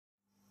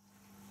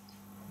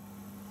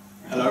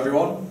Hello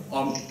everyone,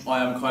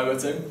 I am Kai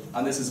Whitting,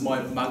 and this is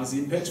my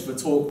magazine pitch for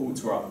Talk Walk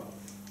Rap.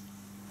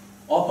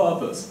 Our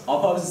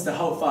purpose is to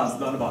help fans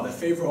learn about their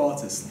favourite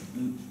artists,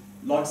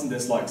 likes and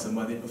dislikes, and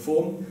where they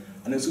perform,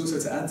 and it's also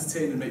to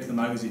entertain and make the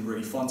magazine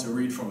really fun to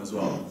read from as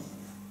well.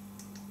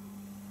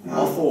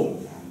 Our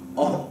form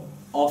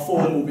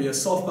will be a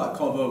softback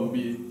cover, will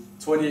be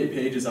 28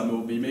 pages, and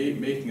we'll be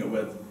making it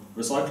with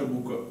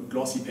recyclable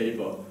glossy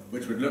paper,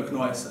 which would look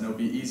nice and it'll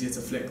be easier to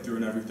flick through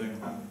and everything.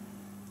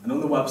 And on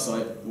the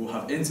website, we'll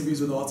have interviews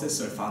with artists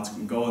so fans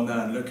can go on there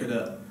and look at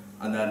it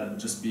and then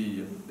just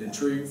be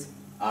intrigued.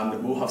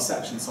 And we'll have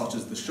sections such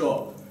as the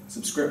shop,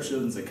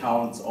 subscriptions,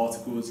 accounts,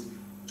 articles,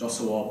 just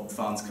so our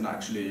fans can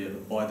actually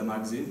buy the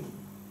magazine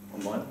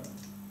online.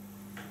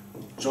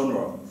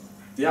 Genre.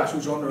 The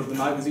actual genre of the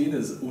magazine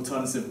is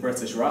alternative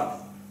British rap.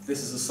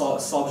 This is a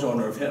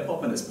sub-genre of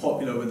hip-hop, and it's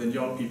popular within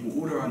young people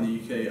all around the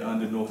UK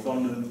and in North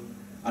London.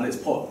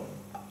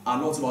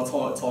 And lots of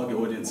our target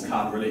audience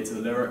can relate to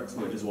the lyrics,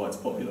 which is why it's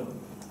popular.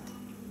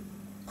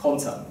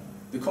 Content.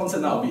 The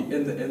content that will be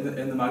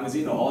in the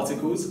magazine are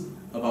articles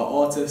about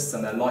artists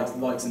and their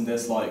likes and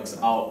dislikes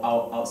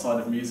outside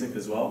of music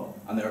as well,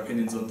 and their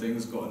opinions on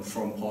things gotten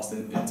from past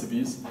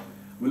interviews.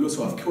 We'll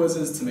also have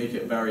quizzes to make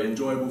it very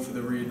enjoyable for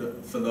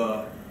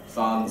the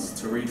fans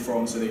to read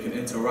from, so they can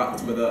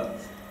interact with it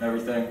and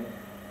everything.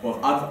 We'll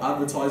have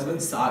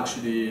advertisements to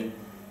actually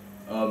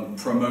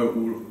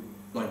promote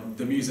like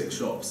the music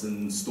shops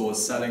and stores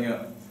selling it,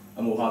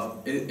 and we'll have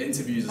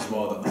interviews as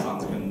well that the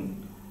fans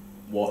can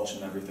watch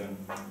and everything.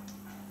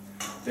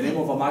 The name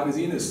of our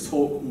magazine is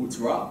Talk Walk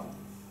Rap,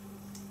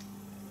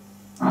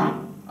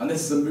 and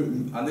this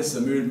is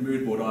a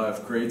mood board I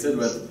have created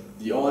with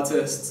the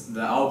artists,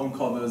 their album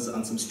covers,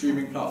 and some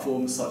streaming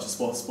platforms such as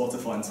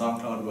Spotify and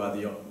SoundCloud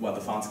where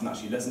the fans can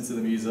actually listen to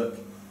the music.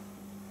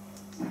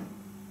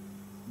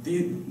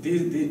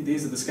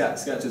 These are the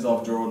sketches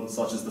I've drawn,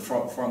 such as the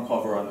front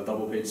cover and the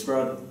double page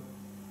spread,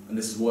 and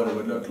this is what it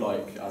would look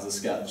like as a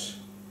sketch.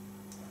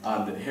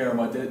 And here are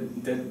my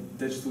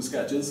digital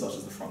sketches, such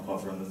as the front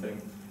cover and the thing,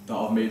 that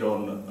I've made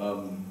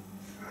on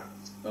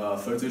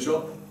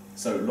Photoshop.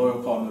 So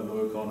Loyal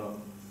Kana.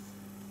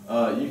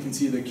 You can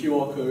see the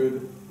QR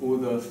code, all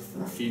the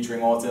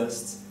featuring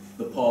artists,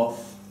 the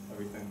path,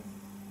 everything.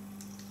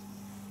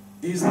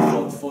 These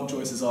are the font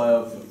choices I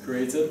have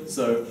created.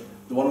 So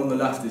the one on the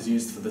left is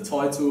used for the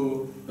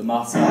title, the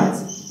masthead,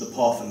 the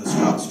path, and the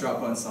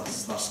strapline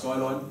 /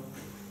 skyline.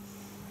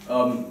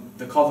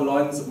 The cover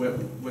lines,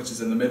 which is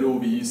in the middle, will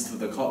be used for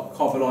the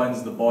cover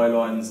lines, the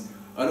bylines,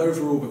 and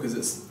overall because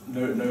it's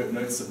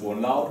noticeable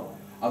and loud.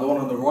 And the one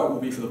on the right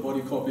will be for the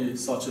body copy,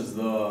 such as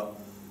the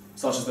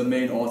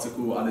main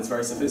article, and it's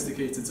very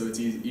sophisticated, so it's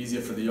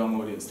easier for the young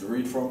audience to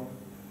read from.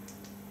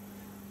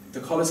 The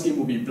colour scheme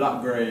will be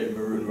black, grey,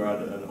 maroon,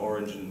 red, and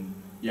orange, and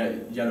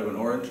yellow and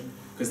orange,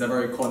 because they're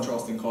very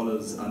contrasting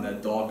colours and they're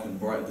dark and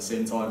bright at the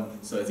same time,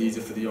 so it's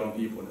easier for the young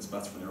people and it's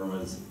better for their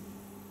eyes.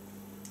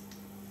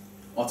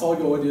 Our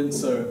target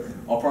audience, so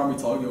our primary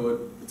target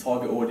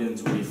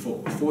audience will be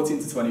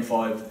 14 to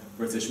 25,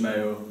 British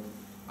male,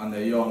 and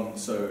they're young,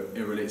 so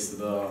it relates to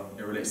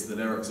the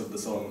lyrics of the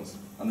songs.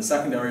 And the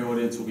secondary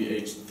audience will be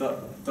aged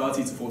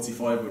 30 to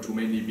 45, which will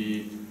mainly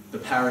be the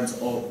parents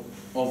of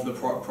the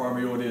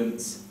primary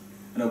audience,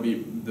 and it'll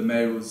be the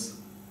males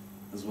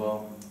as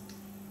well.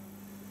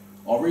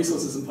 Our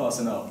resources and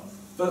personnel.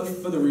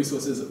 For the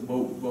resources,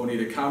 we'll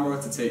need a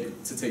camera to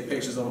take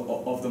pictures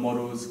of the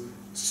models,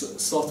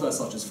 software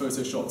such as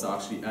Photoshop to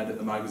actually edit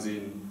the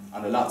magazine,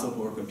 and a laptop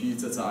or a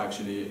computer to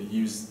actually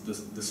use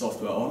the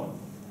software on.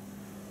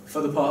 For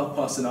the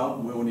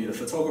personnel, we'll need a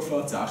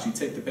photographer to actually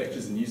take the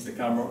pictures and use the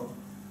camera,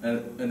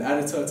 and an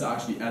editor to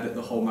actually edit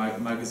the whole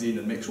magazine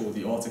and make sure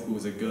the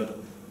articles are good,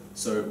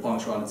 so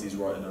punctuality is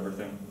right and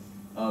everything.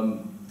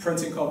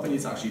 Printing company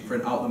to actually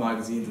print out the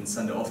magazines and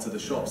send it off to the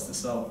shops to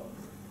sell.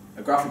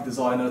 A graphic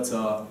designer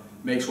to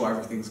make sure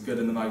everything's good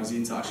in the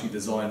magazine, to actually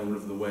design all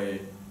of the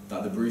way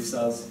that the brief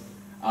says.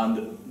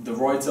 And the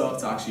writer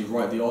to actually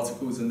write the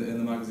articles in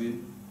the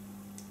magazine.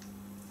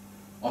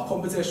 Our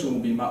competition will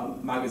be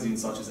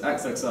magazines such as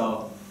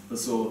XXL, The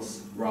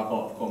Source, Wrap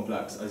Up,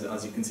 Complex,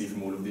 as you can see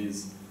from all of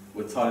these,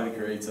 with Tyler the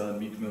Creator,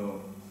 Meek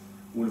Mill,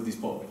 all of these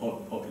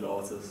popular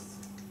artists.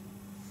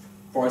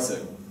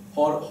 Pricing.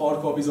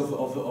 Hard copies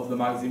of the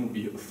magazine will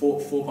be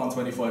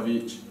 £4.25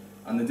 each,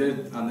 and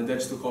the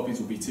digital copies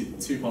will be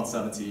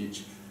 £2.70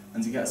 each.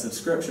 And to get a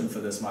subscription for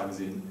this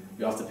magazine,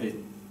 you have to pay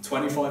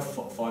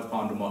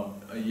 £25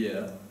 a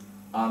year,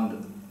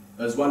 and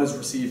as well as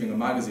receiving a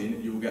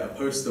magazine, you will get a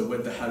poster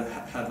with the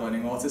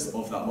headlining artist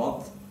of that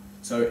month.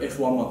 So if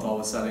one month I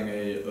was selling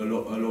a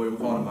Loyal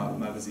Kana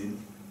magazine,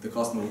 the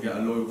customer will get a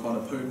Loyal Kana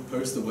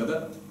poster with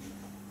it.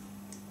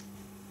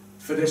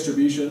 For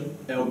distribution,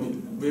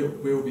 we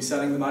will be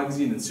selling the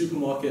magazine in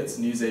supermarkets,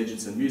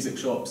 newsagents, and music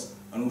shops,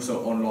 and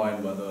also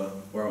online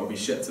where it will be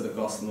shipped to the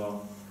customer.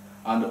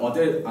 And our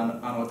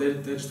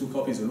digital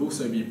copies will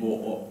also be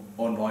bought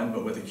online,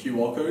 but with a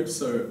QR code,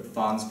 so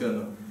fans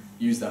can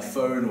use their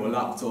phone or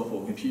laptop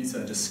or computer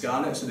and just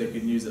scan it, so they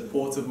can use it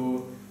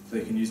portable, so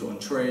they can use it on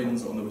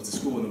trains, on the way to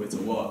school, on the way to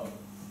work.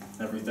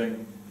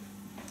 everything.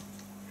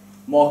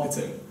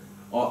 Marketing.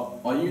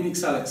 Our unique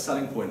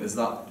selling point is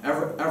that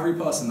every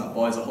person that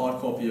buys a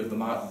hard copy of the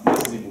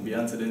magazine will be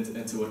entered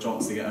into a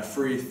chance to get a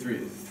free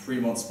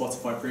three-month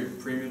Spotify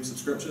premium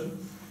subscription,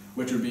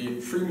 which would be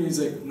free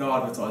music, no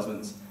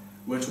advertisements,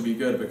 which will be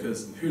good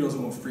because who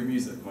doesn't want free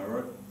music, am I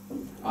right?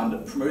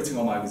 And promoting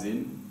our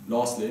magazine,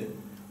 lastly,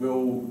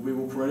 we'll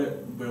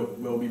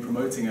be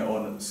promoting it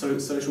on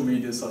social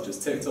media such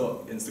as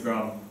TikTok,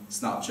 Instagram,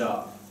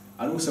 Snapchat,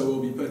 and also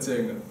we'll be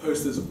putting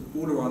posters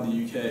all around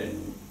the UK,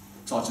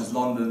 such as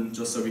London,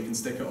 just so we can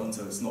stick it on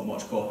so it's not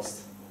much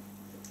cost.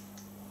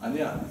 And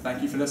yeah,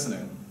 thank you for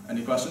listening.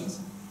 Any questions?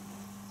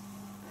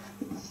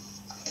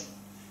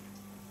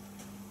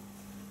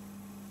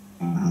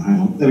 Hang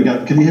on. There we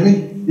go. Can you hear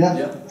me? Yeah?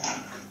 Yeah.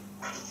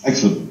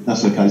 Excellent.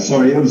 That's okay.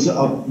 Sorry, it was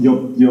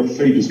your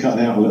feed was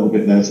cutting out a little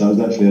bit there, so it was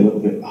actually a little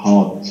bit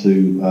hard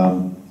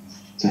to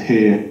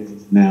hear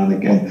now and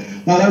again.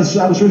 No, that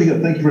was really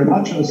good. Thank you very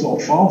much. That was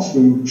sort of fast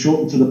and short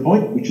and to the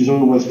point, which is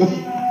always good.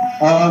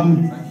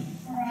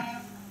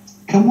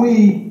 Can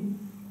we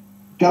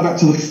go back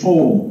to the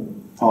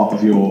form part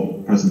of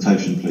your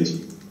presentation, please?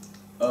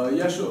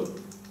 Yeah, sure.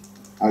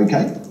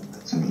 Okay.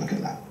 Let's have a look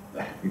at that.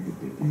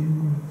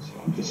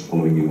 So I'm just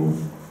following you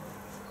on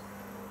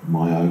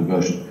my own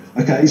version.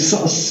 Okay, it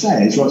sort of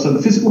says, right, so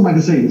the physical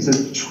magazine, it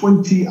says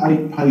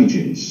 28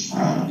 pages.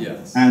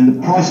 Yes. And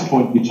the price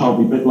point you told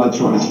me a bit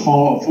later on is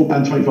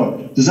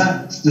 £4.25. Does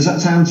that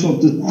sound sort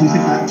of, do you think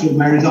that sort of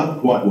marries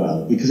up quite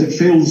well? Because it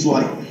feels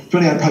like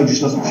 28 pages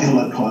doesn't feel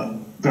like quite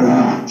very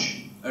much.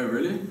 Oh,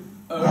 really?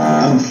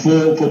 And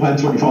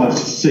 £4.25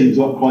 seems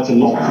like quite a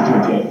lot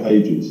for 28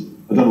 pages.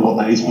 I don't know what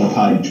that is per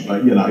page,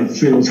 but you know, it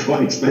feels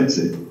quite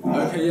expensive.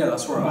 Okay, yeah,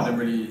 that's right. I didn't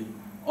really.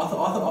 I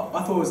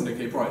thought it was an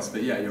okay price,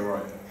 but yeah, you're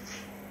right.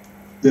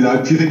 You know,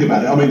 if you think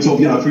about it, I mean, sort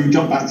of, you know, if we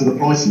jump back to the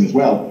pricing as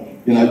well,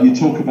 you know, you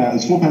talk about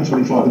it's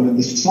 £4.25, and then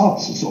the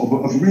subs are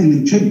sort of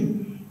really cheap.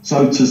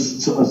 So as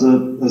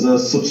a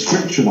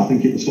subscription, I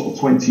think it was sort of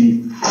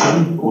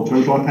 £20 or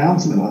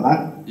 £25, something like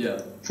that.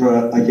 Yeah.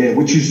 For a year,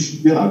 which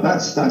is, you know,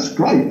 that's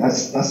great.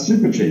 That's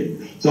super cheap.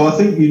 So I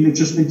think you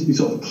just need to be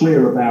sort of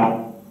clear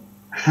about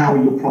how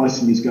your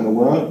pricing is going to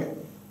work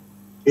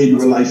in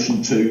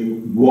relation to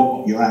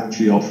what you're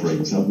actually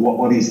offering. So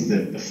what is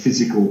the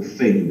physical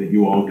thing that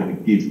you are going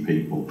to give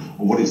people,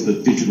 or what is the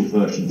digital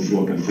version that you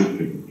are going to give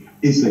people?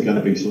 Is there going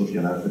to be sort of,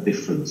 you know, a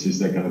difference? Is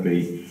there going to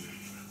be,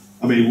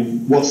 I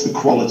mean, what's the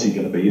quality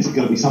going to be? Is it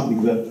going to be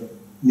something that,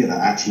 you know,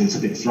 actually it's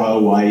a bit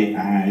throwaway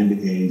and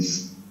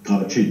is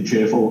kind of cheap and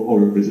cheerful,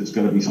 or is it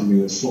going to be something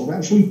that's sort of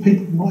actually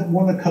people might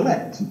want to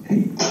collect and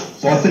keep?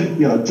 So I think,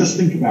 you know, just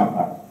think about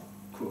that.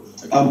 Cool.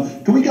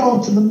 Okay. Can we go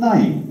on to the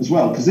name as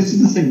well? Because this is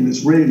the thing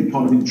that's really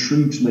kind of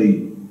intrigues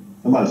me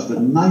the most, the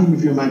name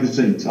of your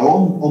magazine. So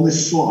on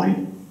this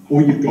slide,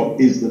 all you've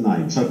got is the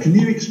name. So can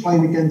you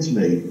explain again to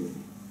me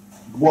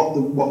what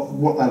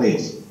that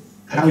is?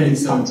 How you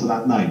come to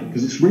that name?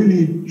 Because it's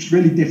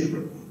really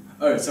different.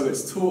 Oh, so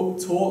it's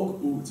Talk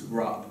Alt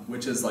Rap,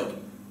 which is like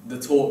the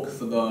talk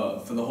for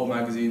the whole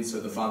magazine, so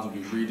the fans will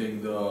be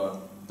reading the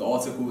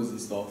articles and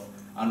stuff.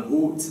 And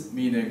alt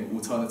meaning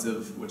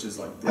alternative, which is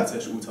like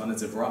British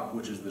alternative rap,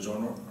 which is the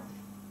genre.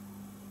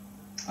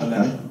 And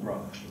then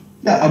rap.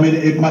 Yeah, I mean,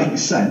 it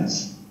makes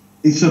sense.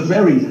 It's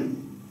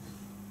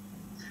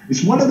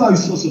one of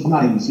those sorts of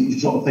names that you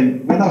sort of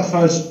think, when I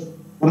first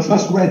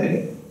read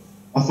it,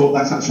 I thought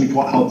that's actually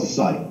quite hard to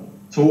say.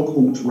 Talk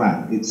alt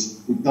rap. It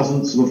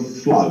doesn't sort of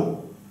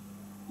flow.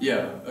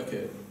 Yeah,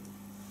 okay.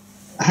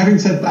 Having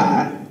said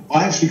that,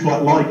 I actually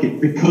quite like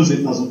it because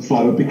it doesn't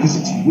flow, because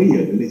it's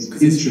weird and it's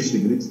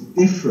interesting and it's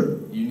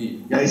different. Unique.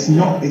 Yeah, it's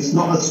not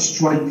a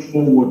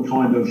straightforward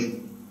kind of,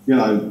 you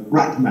know,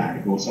 rap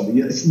mag or something.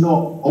 It's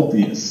not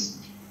obvious.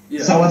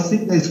 Yeah. So I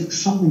think there's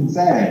something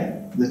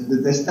there.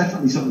 There's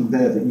definitely something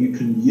there that you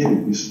can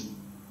use,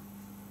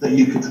 that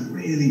you could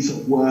really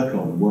sort of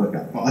work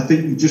at. But I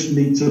think you just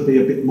need to be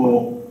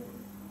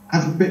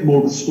have a bit more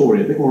of a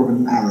story, a bit more of a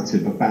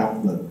narrative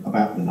about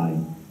the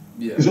name.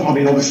 Yeah. Because I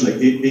mean, obviously,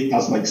 it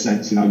does make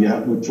sense. You know, yeah,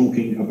 we're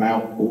talking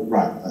about alt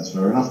rap. That's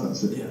fair enough.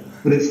 That's it. Yeah.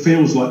 But it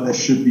feels like there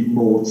should be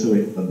more to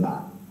it than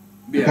that.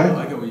 Yeah, okay?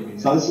 I get what you mean.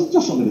 So this is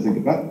just something to think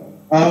about.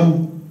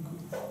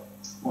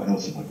 What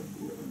else have I got?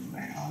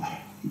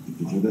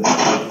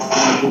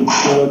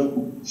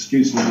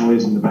 Excuse the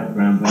noise in the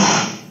background there.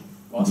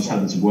 I'm just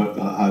having some work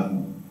done at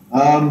home.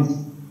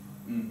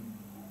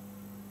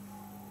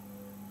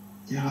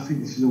 Yeah, I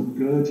think this is all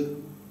good.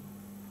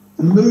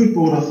 The mood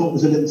board I thought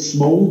was a little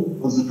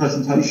small as a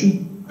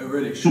presentation. Oh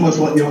really? It's almost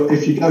like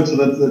if you go to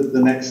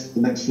the next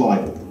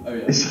slide. Oh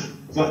yeah. It's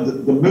like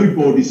the mood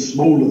board is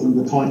smaller than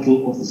the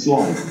title of the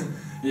slide.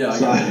 Yeah.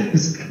 So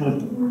it's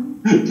kind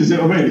of, do you see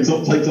what I mean? It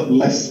sort of takes up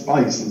less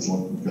space. It's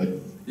like, okay.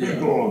 Yeah.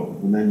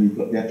 And then you've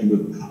got the actual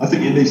movement. I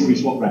think it needs to be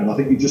swapped around. I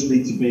think you just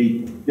need to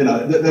be, you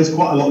know, there's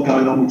quite a lot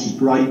going on, which is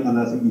great, and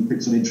I think you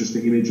picked some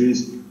interesting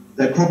images.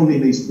 There probably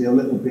needs to be a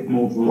little bit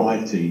more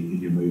variety in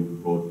your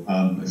movement board,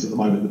 because at the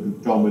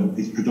moment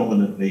it's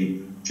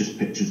predominantly just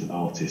pictures of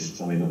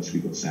artists. I mean, obviously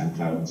we've got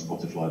SoundCloud and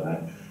Spotify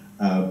there.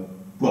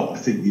 but I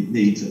think it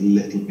needs a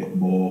little bit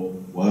more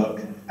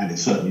work, and it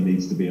certainly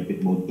needs to be a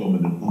bit more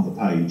dominant on the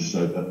page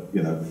so that,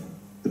 you know,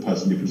 the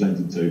person you're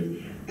presenting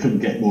to can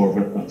get more of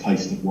a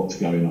taste of what's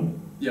going on.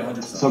 Yeah,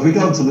 100%. So if we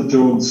go on to the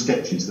drawn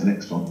sketches, the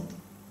next one.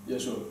 Yeah,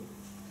 sure.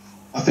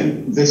 I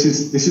think this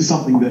is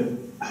something that,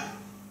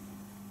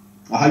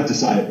 I hate to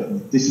say it,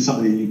 but this is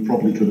something that you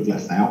probably could have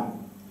left out.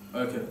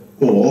 Okay.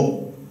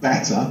 Or,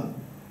 better,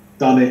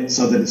 done it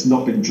so that it's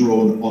not been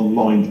drawn on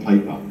lined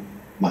paper,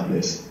 like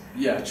this.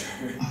 Yeah,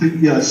 true. I think,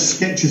 you know,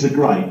 sketches are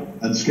great,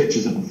 and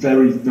sketches are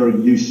very, very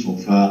useful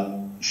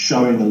for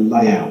showing a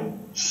layout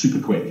super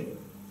quick.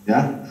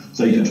 Yeah?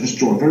 So you can just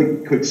draw a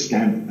very quick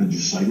scan and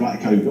just say, right,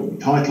 okay, we've got the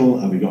title,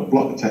 and we've got a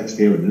block of text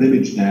here, and an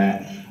image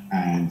there,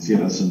 and, you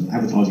know, some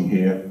advertising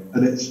here,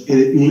 and it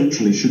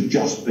literally should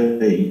just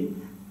be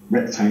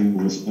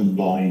rectangles and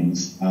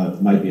lines,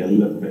 maybe a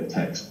little bit of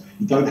text.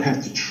 You don't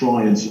have to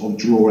try and sort of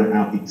draw it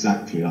out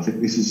exactly. I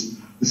think this is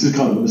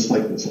kind of a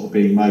mistake that's sort of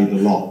being made a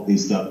lot,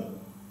 is that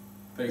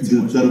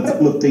the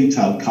level of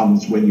detail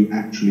comes when you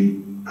actually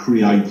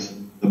create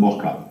the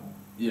mock-up.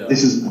 Yeah.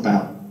 This isn't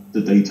about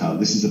the detail.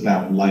 This is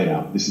about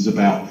layout. This is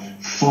about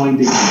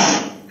finding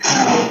out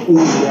how all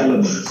the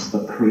elements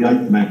that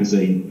create the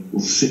magazine will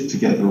sit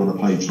together on a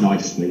page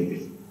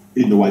nicely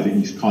in the way that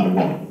you kind of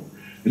want.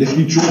 And if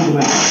you draw them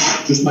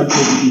out, just make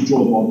sure that you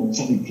draw them on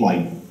something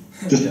plain.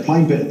 Just a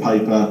plain bit of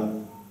paper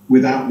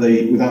without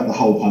the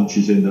hole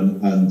punches in them,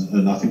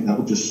 and I think that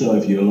will just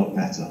serve you a lot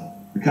better.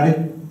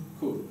 Okay?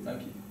 Cool,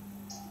 thank you.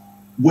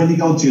 When you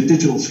go onto your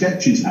digital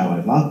sketches,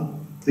 however,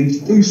 things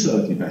do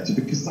serve you better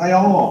because they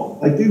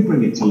do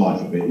bring it to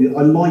life a bit.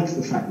 I like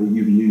the fact that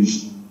you've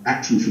used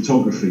actual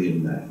photography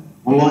in there.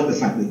 I like the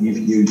fact that you've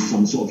used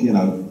some sort of, you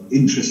know,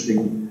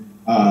 interesting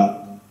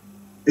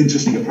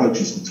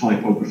approaches to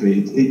typography.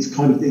 It's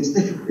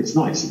different. It's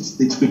nice.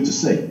 It's good to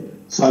see.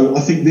 So I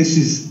think this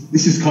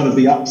is kind of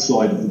the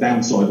upside of the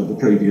downside of the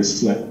previous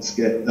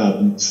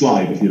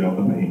slide, if you know what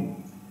I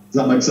mean. Does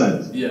that make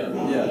sense? Yeah.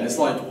 It's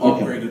like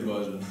upgraded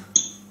version.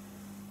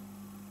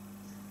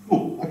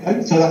 Cool.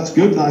 Okay, so that's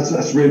good.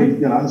 That's really,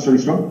 you know, that's really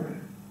strong.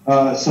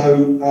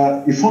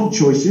 So your font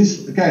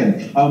choices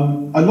again.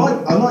 I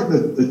like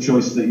the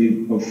choice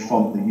of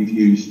font that you've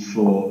used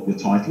for your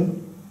title.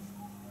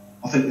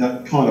 I think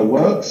that kind of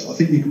works. I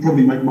think you could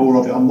probably make more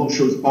of it. I'm not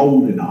sure it's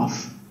bold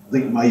enough. I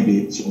think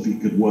maybe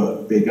it could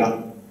work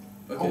bigger.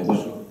 Okay,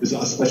 sure.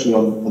 Especially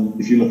on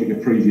if you look at your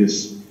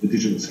previous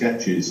digital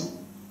sketches,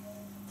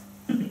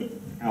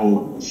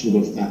 how sort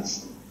of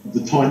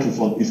the title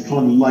font is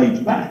kind of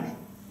laid back.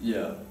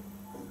 Yeah.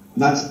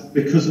 And that's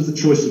because of the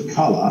choice of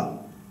colour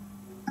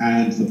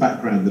and the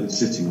background that it's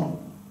sitting on.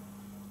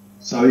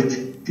 So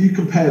if you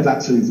compare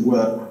that to the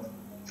word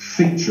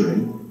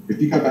featuring,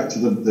 if you go back to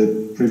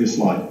the previous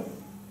slide,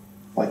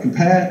 like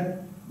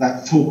compare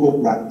that talk up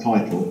wrap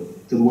title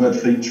to the word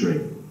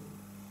featuring.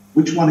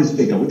 Which one is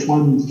bigger? Which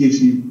one do you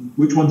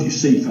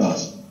see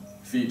first?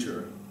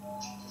 Featuring.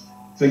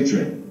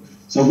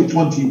 So which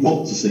one do you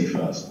want to see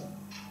first?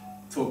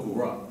 Talk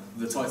or wrap,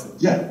 the title.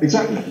 Yeah,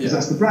 exactly, because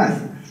that's the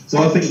brand.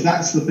 So I think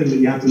that's the thing that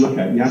you have to look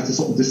at. You have to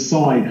sort of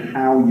decide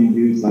how you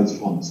use those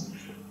fonts.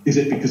 Is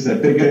it because they're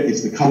bigger?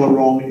 Is the colour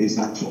wrong? Is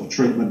that sort of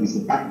treatment? Is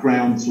the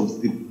background sort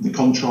of the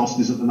contrast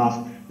isn't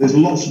enough? There's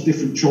lots of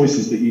different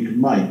choices that you can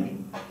make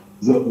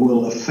that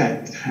will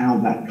affect how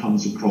that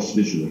comes across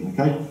visually.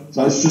 Okay,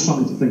 so it's just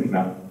something to think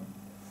about.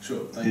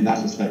 Sure. In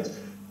that respect.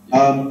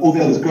 All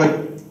the others great.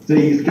 If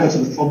you go to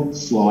the font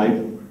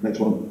slide, next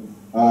one,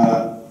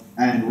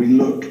 and we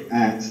look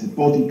at the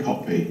body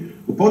copy.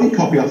 The body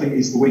copy, I think,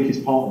 is the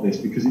weakest part of this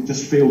because it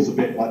just feels a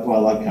bit like,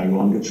 well, okay,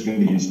 well, I'm just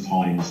going to use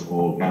Times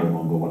or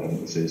Garamond or whatever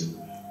this is.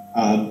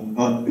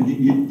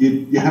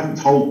 You haven't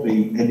told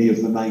me any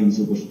of the names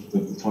of the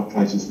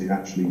typefaces that you've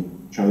actually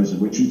chosen,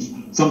 which is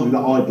something that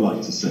I'd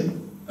like to see.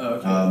 Oh,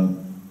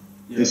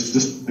 okay. It's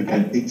just,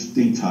 again, it's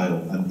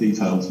detail, and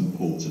detail's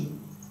important.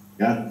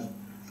 Yeah?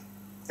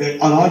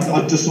 And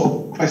I just sort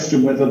of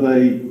question whether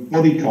the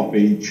body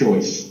copy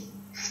choice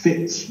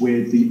fits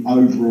with the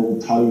overall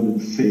tone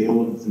and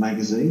feel of the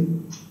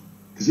magazine,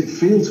 because it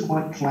feels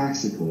quite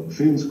classical, it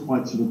feels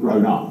quite sort of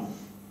grown up,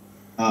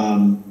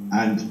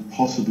 and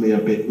possibly a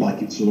bit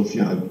like it's sort of,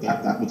 you know,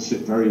 that would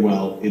sit very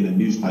well in a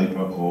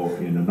newspaper or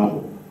in a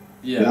novel.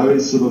 Yeah. You know,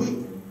 it's sort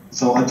of,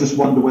 so I just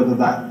wonder whether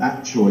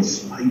that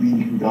choice, maybe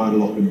you can go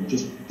along and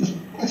just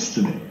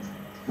question it.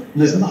 And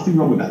there's nothing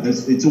wrong with that.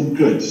 It's all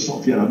good. Just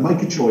sort of, you know,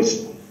 make a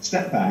choice,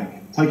 step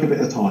back, take a bit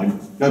of time,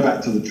 go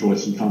back to the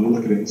choice and kind of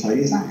look at it and say,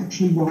 is that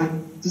actually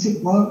right? Does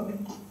it work?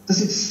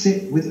 Does it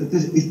sit with,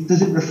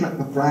 does it reflect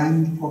the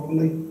brand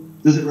properly?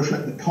 Does it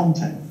reflect the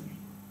content?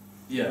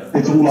 Yeah.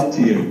 It's all up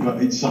to you,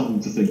 but it's something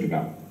to think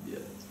about. Yeah.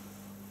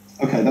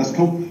 Okay, that's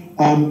cool.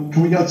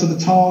 Can we go to the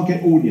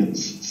target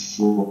audience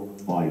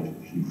slide?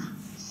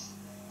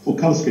 Well,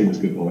 colour scheme is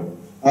good, boy.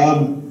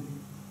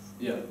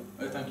 Yeah.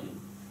 Oh, thank you.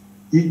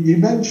 You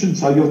mentioned,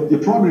 so your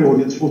primary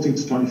audience, 14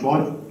 to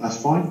 25, that's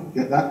fine,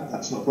 get that,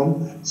 that's not a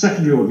problem.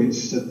 Secondary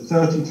audience, you said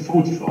 30 to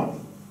 45.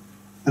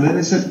 And then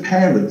it says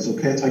parents or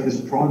caretakers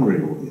of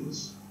primary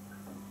audience.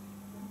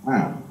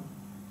 Wow.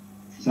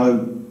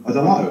 So I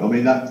don't know. I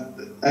mean,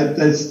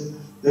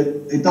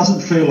 it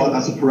doesn't feel like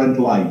that's a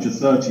parental age. A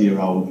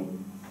 30-year-old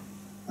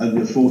and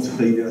a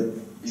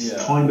 14.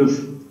 It's kind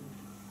of.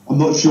 I'm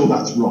not sure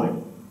that's right.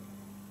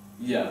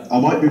 Yeah. I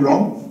might be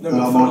wrong, No,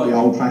 and I might be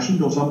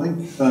old-fashioned or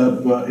something.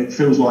 But it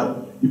feels like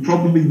you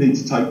probably need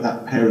to take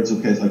that parents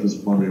or caretakers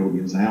primary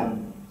audience out.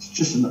 It's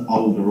just an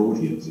older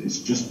audience. It's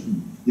just,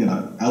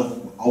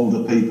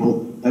 older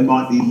people. They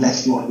might be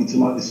less likely to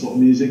like this sort of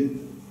music,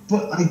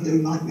 but they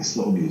do like this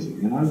sort of music.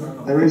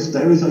 There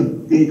is a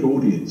big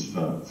audience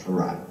for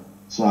rap.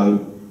 So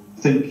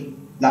I think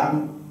that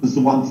was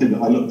the one thing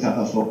that I looked at.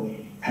 I thought,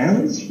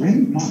 parents,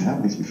 really? Blimey,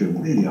 that makes me feel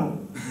really old.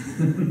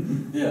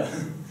 Yeah,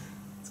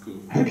 it's cool.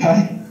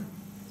 Okay,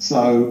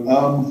 so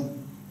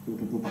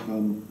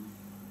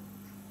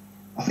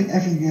I think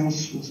everything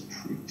else was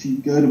pretty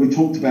good. We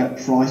talked about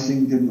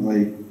pricing, didn't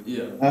we?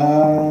 Yeah.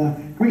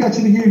 Can we go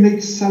to the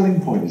unique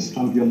selling point? It's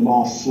kind of your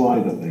last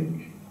slide, I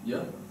think.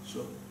 Yeah,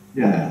 sure.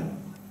 Yeah.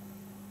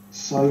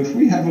 So if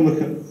we have a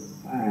look at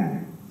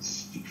that.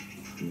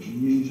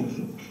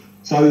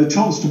 So the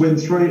chance to win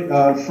free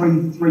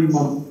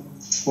 3-month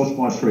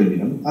Spotify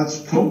Premium,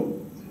 that's cool.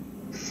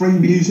 Free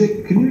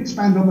music, can you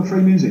expand on the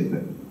free music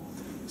bit?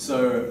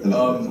 So,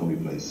 for me,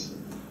 please.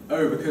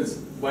 Because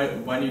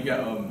when you get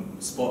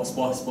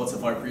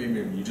Spotify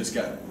Premium, you just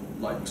get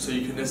so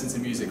you can listen to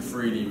music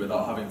freely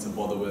without having to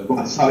bother with.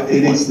 Right, so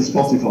it is the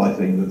Spotify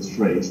thing that's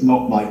free. It's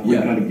not like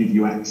we're going to give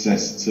you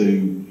access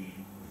to,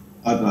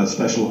 I don't know,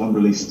 special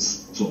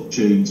unreleased sort of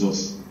tunes or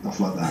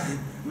stuff like that.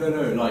 No,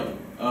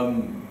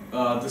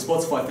 the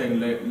Spotify thing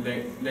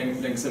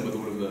links in with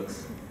all of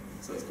this.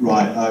 So it's cool.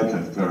 Right.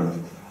 Okay. Fair enough.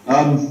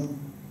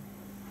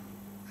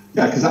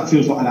 Yeah, because that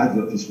feels like an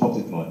advert for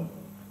Spotify.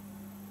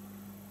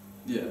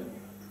 Yeah.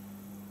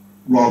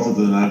 Rather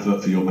than an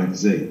advert for your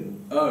magazine.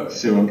 Oh.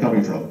 See where I'm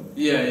coming from?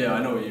 Yeah,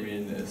 I know what you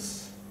mean.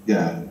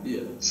 Yeah.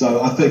 Yeah.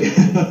 So I think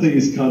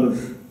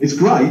it's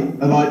great,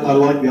 and I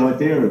like the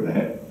idea of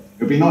it.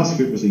 It'd be nice if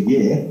it was a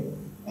year.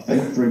 I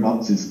think 3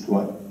 months is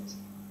quite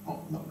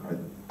not great.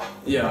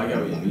 Yeah, I get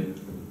what you mean.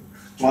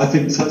 But I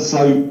think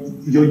so.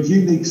 Your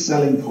unique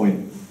selling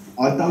point,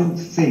 I don't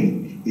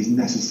think, is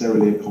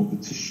necessarily a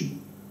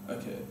competition.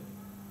 Okay.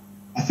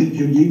 I think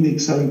your unique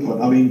selling point.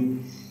 I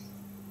mean,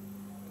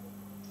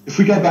 if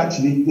we go back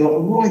to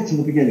right to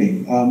the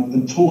beginning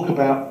and talk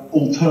about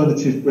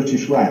alternative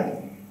British rap,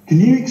 can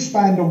you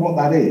expand on what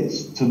that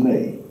is to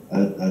me?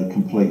 A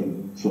complete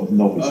sort of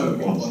novice when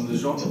it comes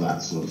to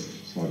that sort of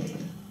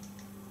thing.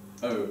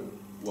 Oh,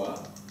 wow.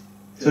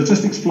 So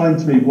just explain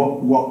to me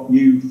what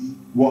you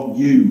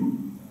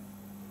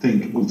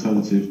think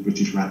alternative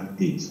British rap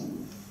is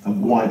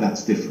and why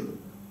that's different.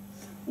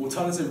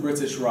 Alternative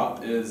British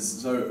rap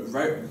is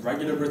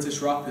regular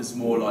British rap is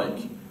more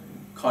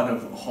kind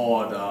of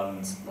hard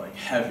and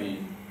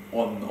heavy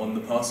on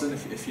the person,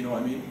 if you know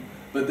what I mean.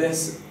 But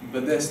this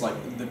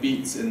the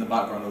beats in the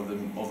background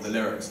of the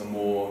lyrics are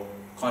more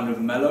kind of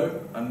mellow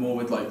and more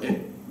with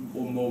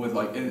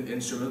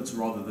instruments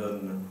rather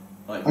than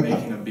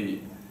making a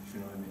beat, if you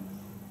know what I mean.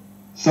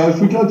 So if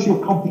we go to your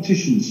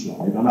competition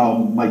slide, I know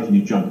I'm making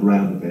you jump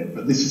around a bit,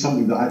 but this is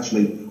something that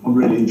actually I'm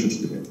really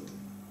interested in.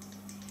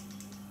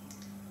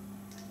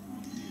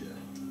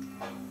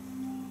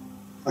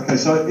 Yeah. Okay,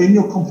 so in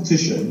your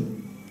competition,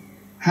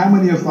 how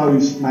many of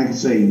those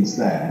magazines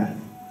there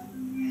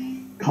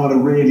kind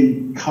of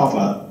really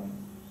cover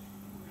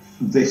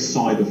this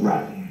side of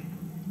rap?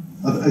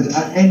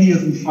 Are any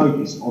of them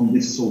focused on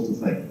this sort of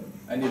thing?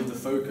 Any of the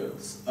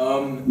focus?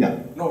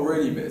 Yeah. Not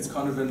really, but it's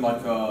kind of in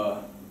like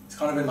a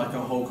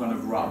whole kind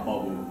of rap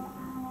bubble.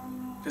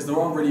 Because there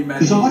aren't really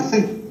many.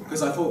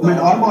 Because I thought.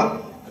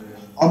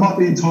 I might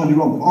be entirely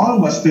wrong, but I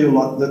almost feel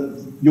like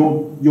that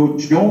your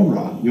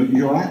genre,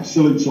 your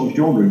absolute sort of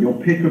genre, your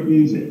pick of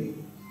music,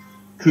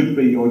 could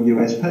be your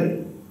USP.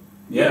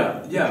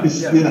 Yeah.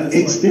 It's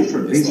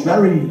different. It's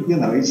very,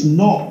 it's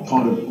not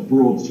kind of a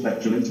broad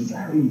spectrum. It's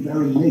very,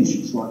 very niche.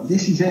 It's like,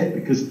 this is it,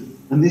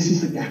 and this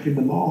is the gap in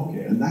the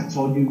market, and that's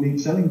our unique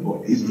selling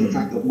point, is the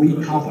fact that we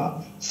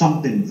cover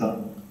something that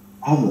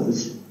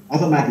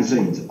other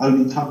magazines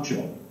only touch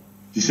on. Do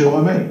you see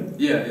what I mean?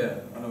 Yeah.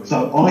 I know.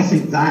 So I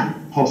think that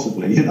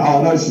possibly,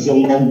 I know this is a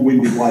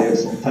long-winded way of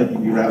sort of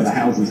taking you around the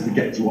houses to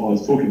get to what I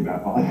was talking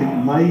about, but I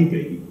think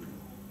maybe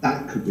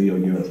that could be your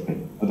USP.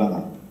 I don't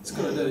know. It's a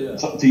good idea, yeah.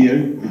 It's up to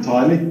you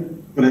entirely.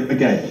 But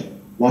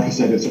again, like I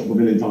said, it's sort of a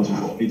million times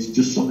before, it's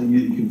just something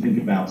you can think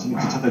about, something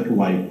to take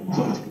away,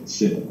 something to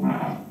consider.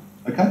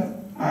 Okay?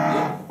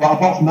 Yeah. But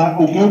apart from that,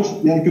 all good.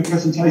 Yeah, good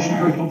presentation,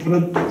 very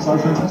confident. So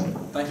fantastic.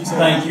 Thank you so much.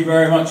 Thank you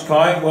very much,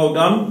 Kai. Well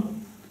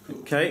done.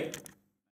 Okay.